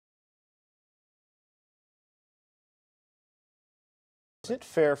it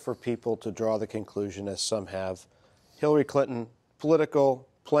fair for people to draw the conclusion, as some have, Hillary Clinton, political,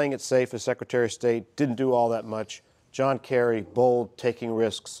 playing it safe as Secretary of State, didn't do all that much. John Kerry, bold, taking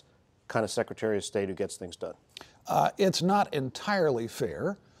risks, kind of Secretary of State who gets things done? It's not entirely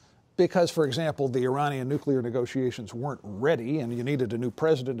fair because, for example, the Iranian nuclear negotiations weren't ready and you needed a new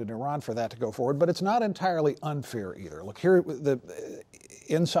president in Iran for that to go forward. But it's not entirely unfair either. Look, here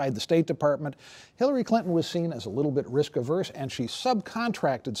inside the State Department, Hillary Clinton was seen as a little bit risk-averse, and she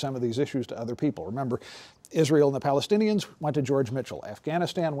subcontracted some of these issues to other people. Remember, Israel and the Palestinians went to George Mitchell.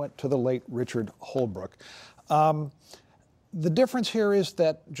 Afghanistan went to the late Richard Holbrooke. The difference here is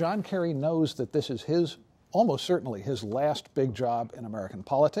that John Kerry knows that this is almost certainly his last big job in American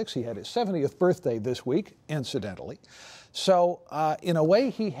politics. He had his 70th birthday this week, incidentally. So in a way,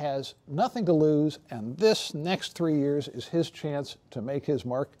 he has nothing to lose, and this next 3 years is his chance to make his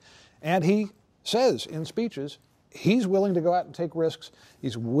mark. And he says in speeches, he's willing to go out and take risks.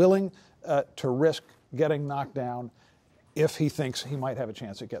 He's willing to risk getting knocked down if he thinks he might have a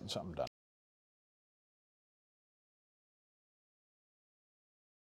chance at getting something done.